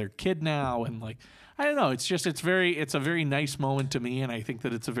godfather to their kid now, and like I don't know. It's a very nice moment to me, and I think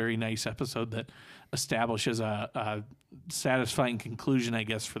that it's a very nice episode that establishes a satisfying conclusion, I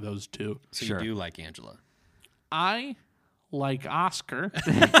guess, for those two. So you do like Angela? I like Oscar.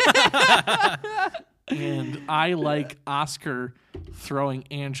 And I like Oscar throwing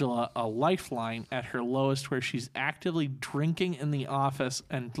Angela a lifeline at her lowest where she's actively drinking in the office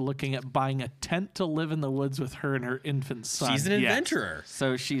and looking at buying a tent to live in the woods with her and her infant son. She's an adventurer.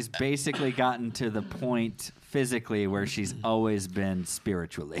 So she's basically gotten to the point physically where she's always been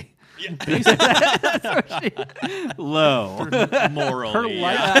spiritually. Low.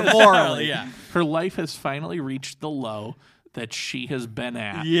 Morally. Her life has finally reached the low that she has been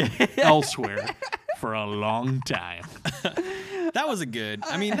at elsewhere for a long time. That was a good.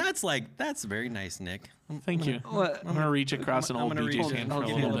 I mean, that's very nice, Nick. Thank you. I'm gonna reach across and hold BJ's hand for a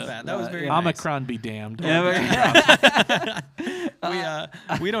little bit. That was very Omicron be damned.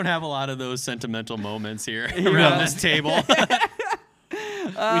 We don't have a lot of those sentimental moments here around this table.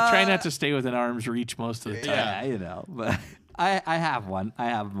 We try not to stay within arm's reach most of the time. Yeah, but I have one. I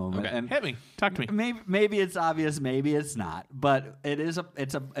have a moment. Okay. And hit me. Talk to me. Maybe it's obvious. Maybe it's not. But it's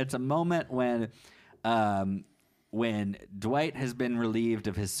a moment when Dwight has been relieved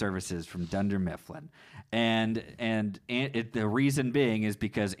of his services from Dunder Mifflin, and the reason being is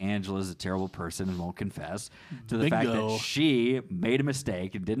because Angela's a terrible person and won't confess to the fact that she made a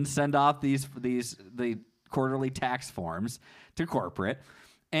mistake and didn't send off the quarterly tax forms to corporate.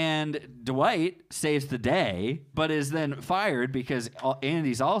 And Dwight saves the day, but is then fired because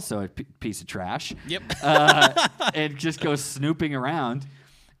Andy's also a piece of trash. Yep. And just goes snooping around.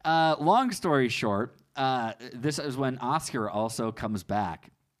 Long story short, this is when Oscar also comes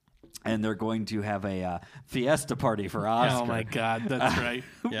back. And they're going to have a fiesta party for Oscar. Oh, my God. That's right.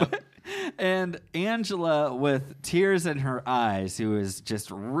 Yep. And Angela, with tears in her eyes, who is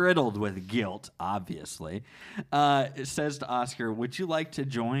just riddled with guilt, obviously, says to Oscar, "Would you like to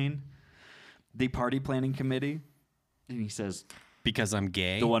join the party planning committee?" And he says, "Because I'm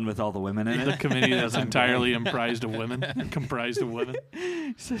gay." The one with all the women in it. The committee that's entirely comprised of women.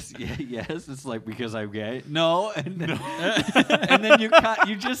 He says, yes. It's like, because I'm gay. No. And then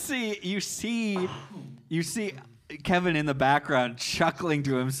you see Kevin in the background chuckling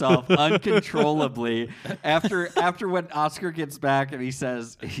to himself uncontrollably after when Oscar gets back and he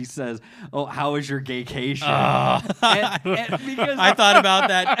says, "Oh, how was your gaycation?" And because I thought about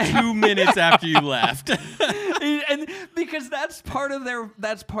that 2 minutes after you left. And because that's part of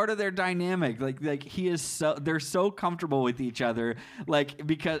their dynamic. Like they're so comfortable with each other. Like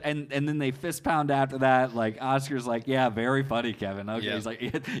because and then they fist pound after that. Like Oscar's like, "Yeah, very funny, Kevin." Okay, He's like,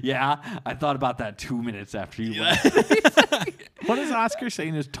 "Yeah, I thought about that 2 minutes after you left." What does Oscar say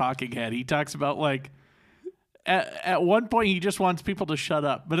in his talking head? He talks about like at one point he just wants people to shut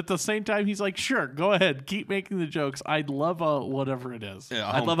up, but at the same time he's like, "Sure, go ahead, keep making the jokes. I'd love a whatever it is.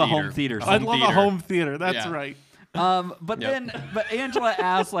 I'd love a home theater. I'd love a home theater. That's right." But Angela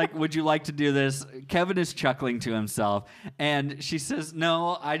asks, like, "Would you like to do this?" Kevin is chuckling to himself, and she says,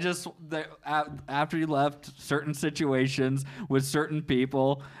 "No, I just after you left certain situations with certain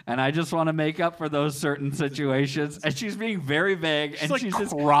people, and I just want to make up for those certain situations." And she's being very vague, and like she's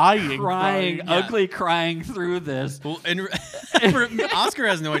just crying, ugly crying through this. Well, and Oscar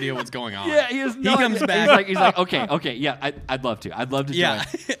has no idea what's going on. Yeah, he comes back. He's like, okay, yeah, I'd love to. I'd love to join.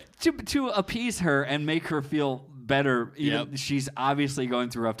 To appease her and make her feel better. She's obviously going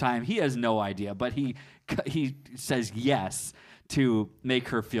through a rough time. He has no idea, but he says yes to make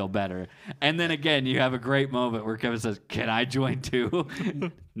her feel better. And then again, you have a great moment where Kevin says, "Can I join too?"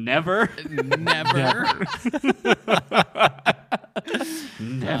 Never. Never.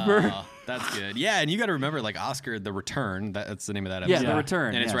 Never. That's good. Yeah, and you got to remember, like Oscar, The Return. That's the name of that Yeah, episode. The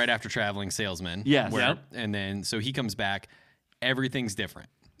Return. And it's yes. right after Traveling Salesman. Yes. Where, Yep. And then so he comes back. Everything's different,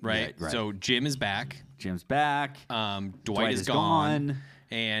 right? Right. So Jim is back. Jim's back. Dwight is gone.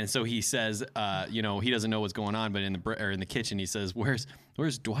 And so he says, he doesn't know what's going on, but in the kitchen he says, "Where's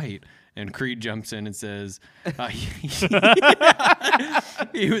Dwight?" And Creed jumps in and says,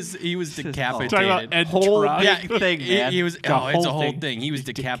 he was decapitated. Talking about Ed Whole Truck. big thing, man. He was. The Oh, it's a whole whole thing. thing. He was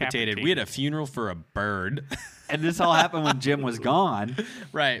decapitated. We had a funeral for a bird, And this all happened when Jim was gone.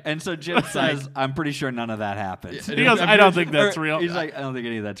 right? And so Jim says, "I'm pretty sure none of that happened." He goes, "I don't think that's real." He's like, "I don't think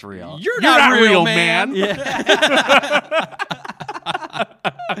any of that's real." You're not real, man. Yeah.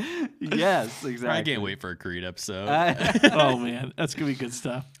 Yes, exactly. I can't wait for a Creed episode. Oh man, that's gonna be good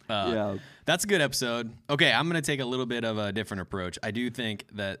stuff. Yeah. That's a good episode. Okay, I'm going to take a little bit of a different approach. I do think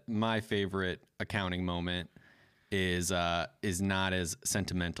that my favorite accounting moment is not as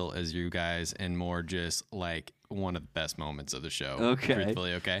sentimental as you guys and more just like one of the best moments of the show. Okay.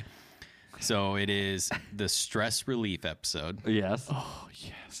 Truthfully, okay? So it is the stress relief episode, Yes. Oh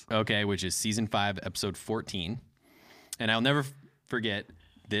yes. okay, which is season 5, episode 14. And I'll never forget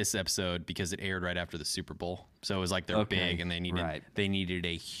this episode because it aired right after the Super Bowl. So it was like they're Okay, big and they right. needed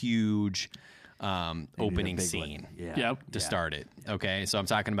a huge opening big scene one. Yeah. Yep. to start it. Okay, so I'm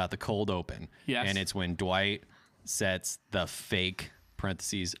talking about the cold open. Yes. And it's when Dwight sets the fake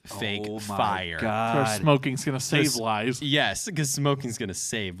parentheses fake Oh my fire. Or God. smoking's gonna save This- lives. Yes, because smoking's gonna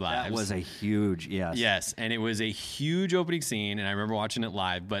save lives. That was a huge yes. Yes, and it was a huge opening scene, and I remember watching it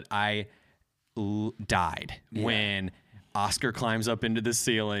live, but I died when Oscar climbs up into the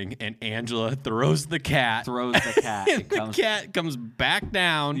ceiling and Angela throws the cat. Throws the cat. And It the comes- cat comes back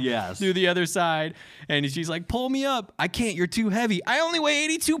down Yes. through the other side, and she's like, "Pull me up. I can't. You're too heavy. I only weigh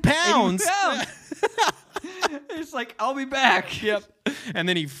 82 pounds." It's like, "I'll be back." Yep. And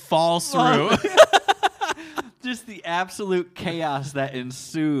then he falls through. Just the absolute chaos that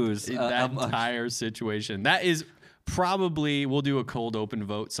ensues. that amongst- entire situation. That is probably, we'll do a cold open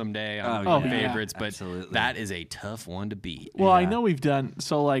vote someday on Oh, our yeah. favorites, but Absolutely. that is a tough one to beat. Well, I Yeah. know we've done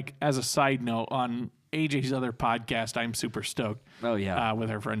so. Like as a side note, on AJ's other podcast, I'm Super Stoked. Oh, yeah. with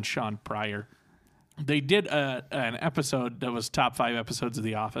our friend Sean Pryor. They did an episode that was top 5 episodes of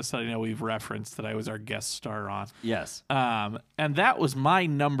The Office that I know we've referenced that I was our guest star on. Yes. And that was my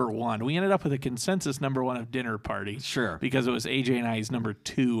number 1. We ended up with a consensus number 1 of Dinner Party. Sure. Because it was AJ and I's number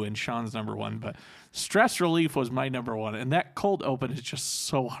 2 and Sean's number 1. But Stress Relief was my number 1. And that cold open is just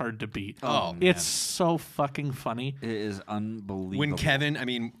so hard to beat. Oh, it's so fucking funny. It is unbelievable. When Kevin, I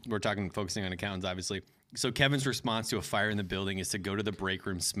mean, we're focusing on accountants, obviously. So Kevin's response to a fire in the building is to go to the break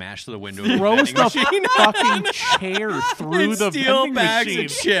room, smash the window, of the Throws vending the machine, fucking chair through and the steal vending bags machine.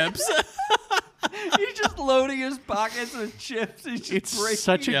 of chips. He's just loading his pockets with chips. He's just It's breaking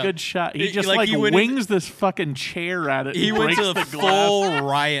such a Yeah. good shot. He It- just like, like he went wings this fucking chair at it. He and went breaks to the the glass. full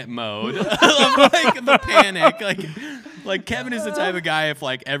riot mode, of, like the panic. Like Kevin is the type of guy. If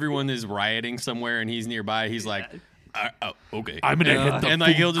like everyone is rioting somewhere and he's nearby, he's like, oh, okay. I'm gonna hit the and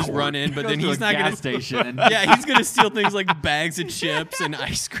like food he'll just court. run in, but Goes then to he's a not gas gonna. station. And Yeah, he's gonna steal things like bags of chips and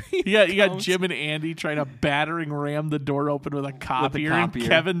ice cream. You got cones. Jim and Andy trying to battering ram the door open with a copier, and copier.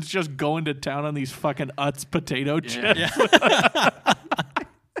 Kevin's just going to town on these fucking Utz potato chips.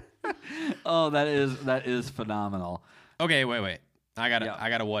 Oh, that is phenomenal. Okay, wait. I got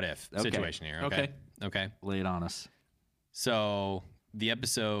Yeah. a what if Okay. situation here. Okay. Lay it on us. So the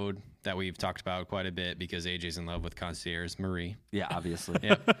episode that we've talked about quite a bit because AJ's in love with concierge Marie. Yeah, obviously.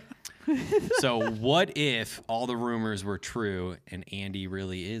 Yep. So what if all the rumors were true and Andy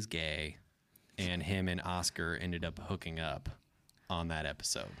really is gay and him and Oscar ended up hooking up on that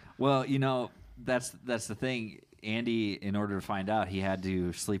episode? Well, you know, that's the thing. Andy, in order to find out, he had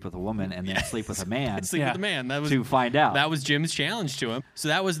to sleep with a woman and then sleep with a man Sleep with the man. That was to find out. that was Jim's challenge to him. So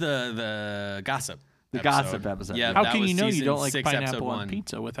that was the gossip. The episode. gossip episode. Yeah. How that can was you know you season don't like 6, episode pineapple on 1.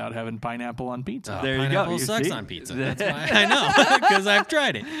 pizza without having pineapple on pizza? There you go. Pineapple You sucks see? on pizza. That's why I know because I've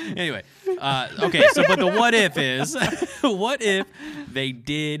tried it. Anyway, okay. So, but the what if is, what if they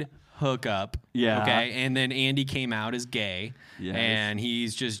did hook up? Yeah. Okay, and then Andy came out as gay, Yes. and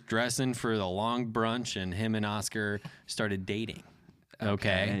he's just dressing for the long brunch, and him and Oscar started dating.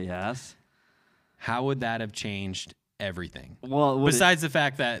 Okay. Yes. How would that have changed everything? Well, would Besides the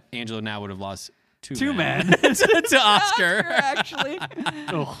fact that Angela now would have lost two men. to Oscar. actually,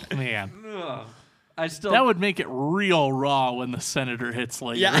 Oh man, I still that would make it real raw when the senator hits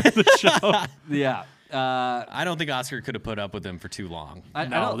later Yeah. in the show. Yeah. I don't think Oscar could have put up with him for too long.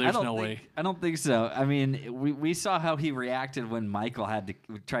 There's no way. I don't think so. I mean, we saw how he reacted when Michael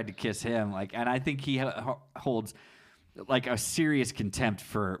tried to kiss him, and I think he holds like a serious contempt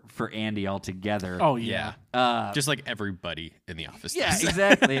for Andy altogether. Oh yeah. Just like everybody in the office. Yeah, does.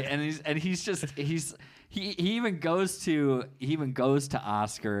 exactly. He even goes to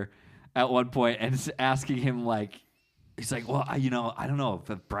Oscar at one point and is asking him he's like, well, I don't know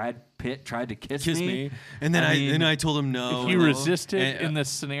if Brad Pitt tried to kiss me. And then I told him no. If you resisted in this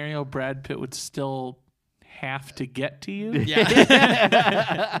scenario, Brad Pitt would still have to get to you.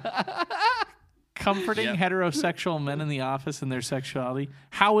 Yeah. Comforting heterosexual men in the office and their sexuality.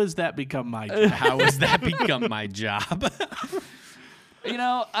 How has that become my job? How has that become my job?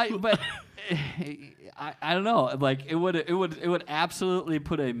 I don't know. Like it would absolutely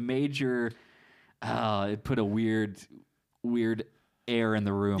put a major, it put a weird air in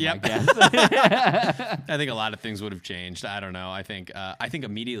the room. Yep. I guess. I think a lot of things would have changed. I don't know. I think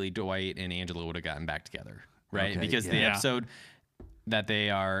immediately Dwight and Angela would have gotten back together, right? Okay, because yeah. the episode that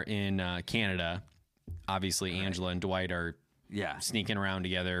they are in Canada, obviously Angela and Dwight are sneaking around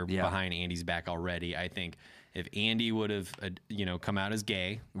together behind Andy's back already. I think if Andy would have, come out as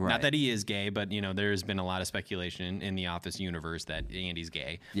gay, not that he is gay, but there's been a lot of speculation in the Office universe that Andy's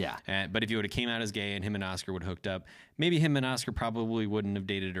gay. Yeah. But if he would have came out as gay and him and Oscar would have hooked up, maybe him and Oscar probably wouldn't have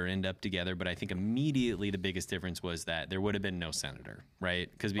dated or end up together. But I think immediately the biggest difference was that there would have been no senator, right?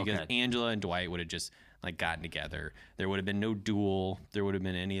 Because Angela and Dwight would have just gotten together. There would have been no duel. There would have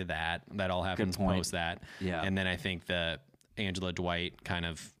been any of that. That all happens post that. Yeah. And then I think the Angela Dwight kind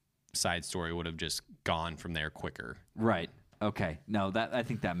of side story would have just gone from there quicker. Right. Okay. No, I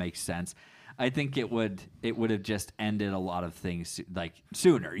think that makes sense. I think it would have just ended a lot of things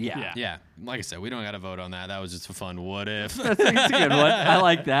sooner. Yeah. Yeah. Like I said, we don't got to vote on that. That was just a fun what if. That's a good one. I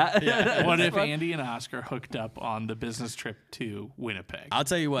like that. Yeah. What if Andy and Oscar hooked up on the business trip to Winnipeg? I'll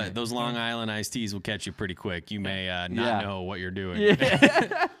tell you what, those Long Island iced teas will catch you pretty quick. You may not know what you're doing.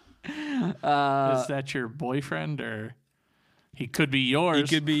 Yeah. Is that your boyfriend or? He could be yours.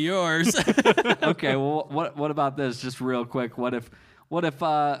 He could be yours. Okay. Well, what about this? Just real quick. What if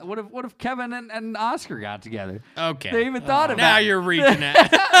Kevin and Oscar got together? Okay. They even thought about now it. you're reaching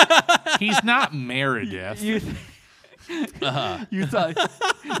it. He's not Meredith. You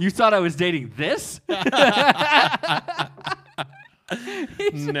thought I was dating this?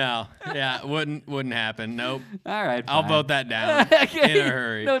 No. Yeah, wouldn't happen. Nope. All right. I'll fine. vote that down Okay. in a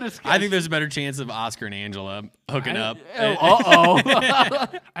hurry. No discussion. I think there's a better chance of Oscar and Angela hooking up. Uh-oh.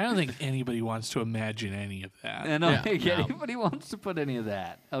 I don't think anybody wants to imagine any of that. I don't Yeah, think no. anybody wants to put any of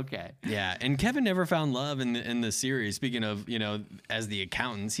that. Okay. Yeah, and Kevin never found love in the series. Speaking of, as the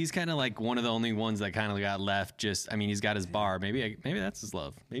accountants, he's kind of like one of the only ones that kind of got left. He's got his bar. Maybe that's his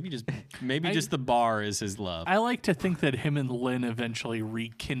love. Maybe just the bar is his love. I like to think that him and Lynn eventually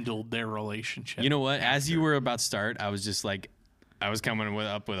rekindled their relationship. You know what? As you were about to start, I was just like, I was coming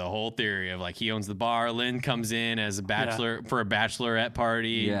up with a whole theory of he owns the bar. Lynn comes in as a bachelor for a bachelorette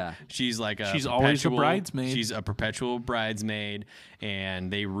party. Yeah. She's she's always a bridesmaid. She's a perpetual bridesmaid,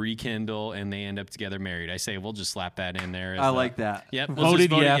 and they rekindle and they end up together married. I say we'll just slap that in there. I like that. Yep. Voted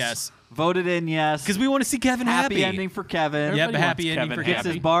vote yes. Voted in yes. Because we want to see Kevin happy. ending for Kevin. Yep, Everybody happy wants ending Kevin for happy.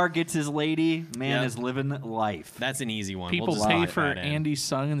 Gets his bar, gets his lady. Man Yep. is living life. That's an easy one. People We'll just pay slap for that in. Andy's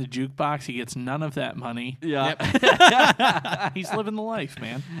song in the jukebox. He gets none of that money. Yeah. He's living the life,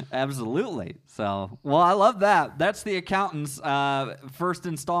 man. Absolutely. So, well, I love that. That's the accountants' first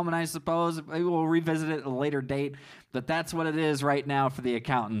installment, I suppose. Maybe we'll revisit it at a later date, but that's what it is right now for the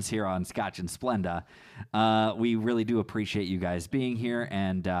accountants here on Scotch and Splenda. We really do appreciate you guys being here,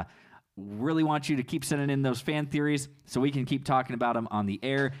 and really want you to keep sending in those fan theories so we can keep talking about them on the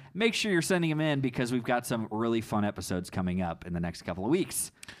air. Make sure you're sending them in because we've got some really fun episodes coming up in the next couple of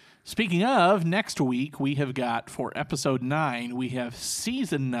weeks. Speaking of, next week we have got for episode 9, we have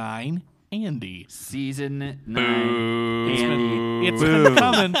season 9, Andy. Season 9. It's been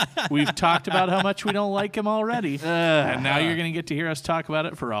coming. We've talked about how much we don't like him already. And now you're going to get to hear us talk about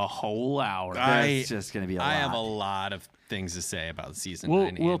it for a whole hour. That's just going to be a lot. I have a lot of things to say about season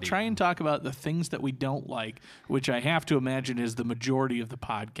 9. We'll Andy. try and talk about the things that we don't like, which I have to imagine is the majority of the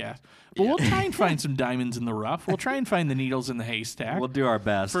podcast. But we'll try and find some diamonds in the rough. We'll try and find the needles in the haystack. We'll do our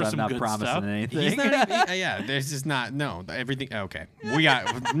best. For I'm some not good promising stuff. anything. He's not even, yeah, there's just not everything. Okay, we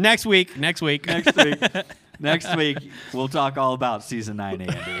got next week. Next week. Next week, we'll talk all about season 9,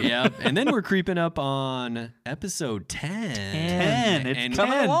 Andy. Yep, and then we're creeping up on episode 10. 10. It's and,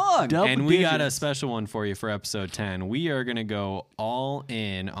 coming ten. along. Double and we got a digits. special one for you for episode 10. We are gonna go all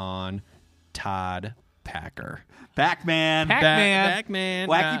in on Todd Packer. Pac-Man. Pac-Man. Pac-Man.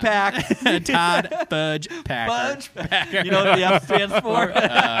 Wacky Pack. Todd Fudge Packer. Fudge Packer. You know what the F stands for?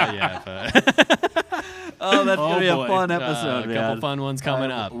 Yeah. Oh, that's going to be a boy. fun episode, A man. couple fun ones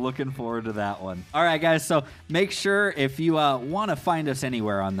coming I'm up. Looking forward to that one. All right, guys. So make sure if you want to find us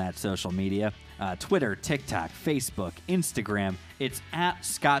anywhere on that social media, Twitter, TikTok, Facebook, Instagram, it's at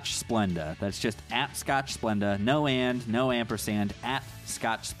Scotch Splenda. That's just at Scotch Splenda. No and, no ampersand, at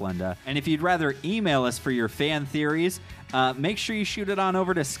Scotch Splenda. And if you'd rather email us for your fan theories, make sure you shoot it on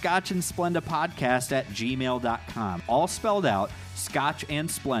over to Scotch and Splenda Podcast at gmail.com. All spelled out, Scotch and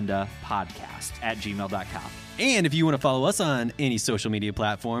Splenda Podcast at gmail.com. And if you want to follow us on any social media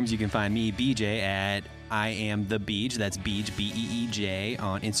platforms, you can find me, BJ, at I Am The Beej. That's Beej, B-E-E-J,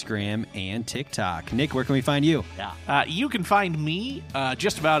 on Instagram and TikTok. Nick, where can we find you? Yeah. You can find me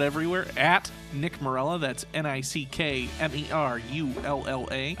just about everywhere at Nick Merella. That's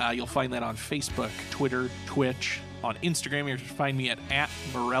NickMerula. You'll find that on Facebook, Twitter, Twitch. On Instagram, you can find me at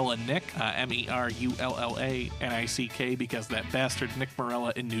MerellaNick, MerullaNick, because that bastard Nick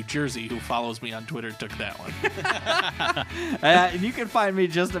Merella in New Jersey, who follows me on Twitter, took that one. And you can find me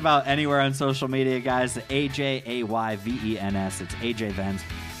just about anywhere on social media, guys. AJAYVENS. It's AJ Vens.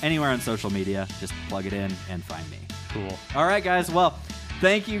 Anywhere on social media, just plug it in and find me. Cool. All right, guys. Well,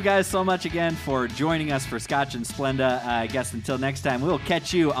 thank you guys so much again for joining us for Scotch and Splenda. I guess until next time, we'll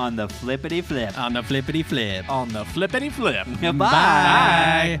catch you on the flippity flip. On the flippity flip. On the flippity flip.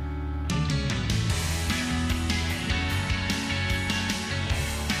 Bye.